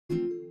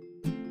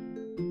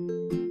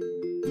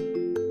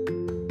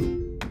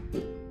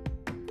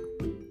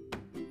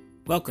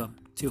Welcome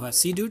to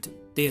Hasidut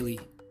Daily,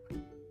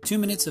 2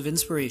 minutes of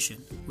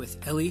inspiration with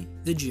Eli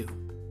the Jew.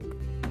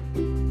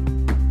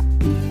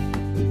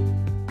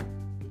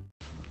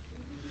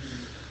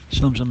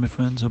 Shalom, shalom, my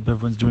friends. Hope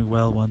everyone's doing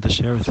well. I wanted to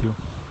share with you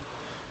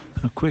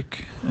a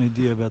quick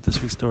idea about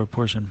this week's Torah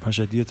portion,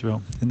 Parashat Yitro.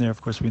 In there,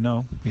 of course, we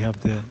know we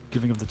have the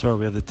giving of the Torah,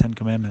 we have the 10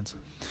 Commandments,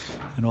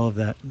 and all of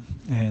that.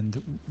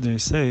 And they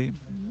say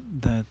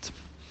that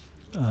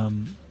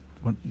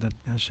that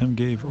Hashem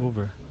gave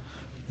over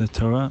the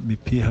Torah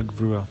mipi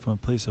hagvura, from a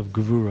place of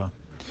gevura,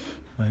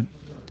 right?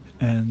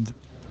 And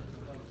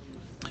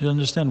you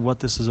understand what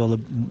this is all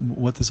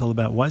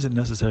about. Why is it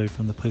necessary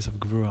from the place of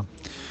gevura?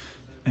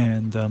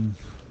 And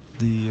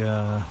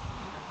the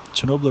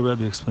Chernobyl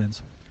Rebbe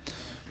explains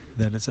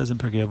that it says in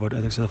Pirkei Avot,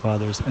 Ethics of the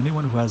Fathers,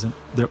 anyone who hasn't,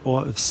 their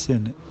awe of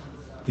sin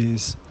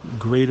is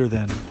greater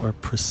than or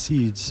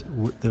precedes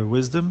their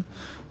wisdom,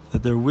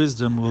 that their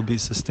wisdom will be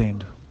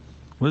sustained.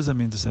 What does that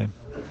mean to say?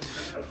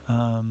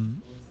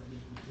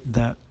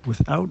 That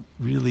without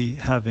really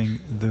having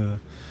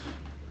in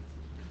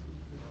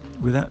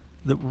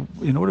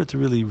order to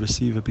really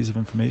receive a piece of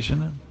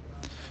information,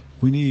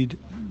 we need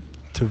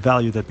to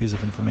value that piece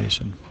of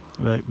information,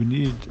 right? We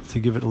need to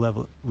give it a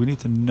level. We need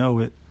to know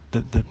it,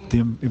 that the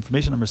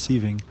information I'm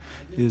receiving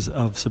is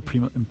of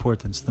supreme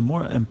importance. The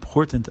more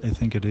important I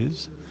think it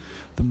is,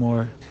 the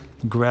more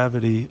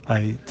gravity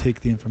I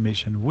take the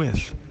information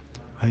with,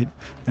 right?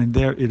 And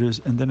there it is,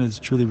 and then it's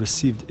truly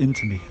received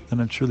into me. Then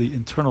I'm truly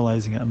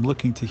internalizing it. I'm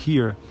looking to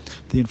hear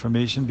the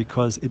information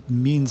because it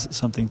means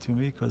something to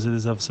me, because it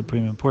is of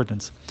supreme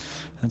importance.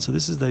 And so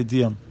this is the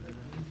idea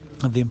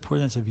of the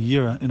importance of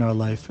yira in our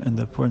life, and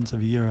the importance of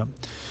yira,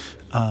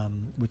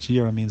 which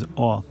yira means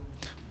awe,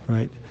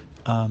 right?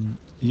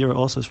 Yira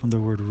also is from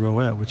the word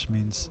roeh, which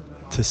means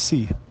to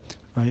see,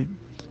 right?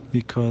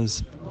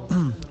 Because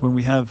when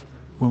we have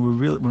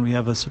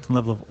a certain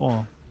level of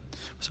awe,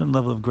 a certain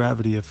level of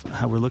gravity of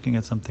how we're looking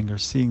at something, or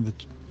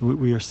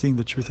we are seeing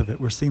the truth of it,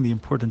 we're seeing the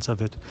importance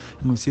of it,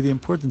 and when we see the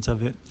importance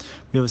of it,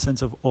 we have a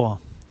sense of awe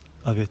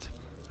of it,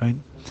 right?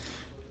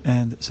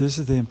 And so this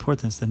is the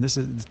importance, and this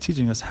is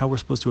teaching us how we're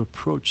supposed to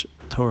approach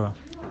Torah,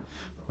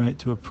 right?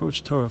 To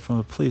approach Torah from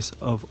a place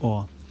of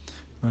awe,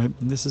 right?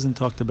 And this isn't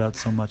talked about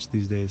so much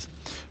these days,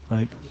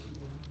 right?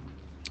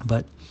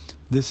 But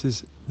this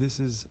is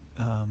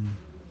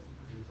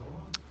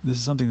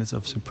something that's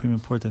of supreme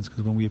importance,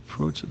 because when we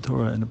approach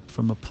Torah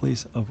from a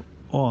place of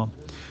awe,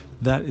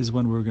 that is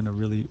when we're going to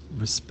really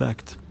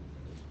respect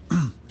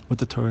what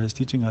the Torah is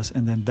teaching us,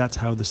 and then that's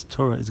how this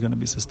Torah is going to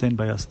be sustained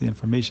by us. The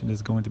information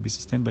is going to be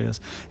sustained by us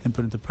and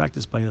put into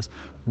practice by us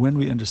when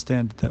we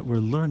understand that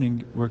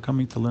we're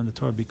coming to learn the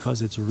Torah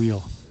because it's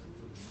real,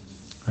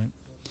 right?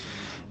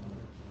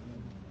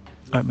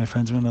 All right, my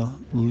friends, I'm going to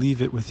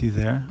leave it with you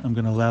there. I'm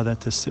going to allow that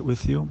to sit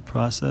with you,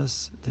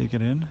 process, take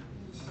it in.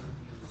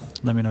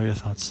 Let me know your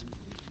thoughts.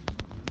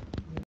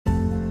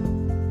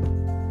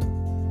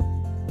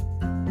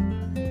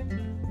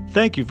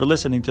 Thank you for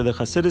listening to the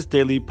Hasidus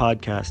Daily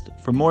Podcast.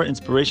 For more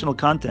inspirational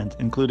content,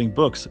 including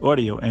books,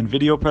 audio, and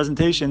video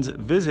presentations,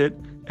 visit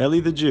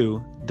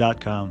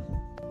elithejew.com.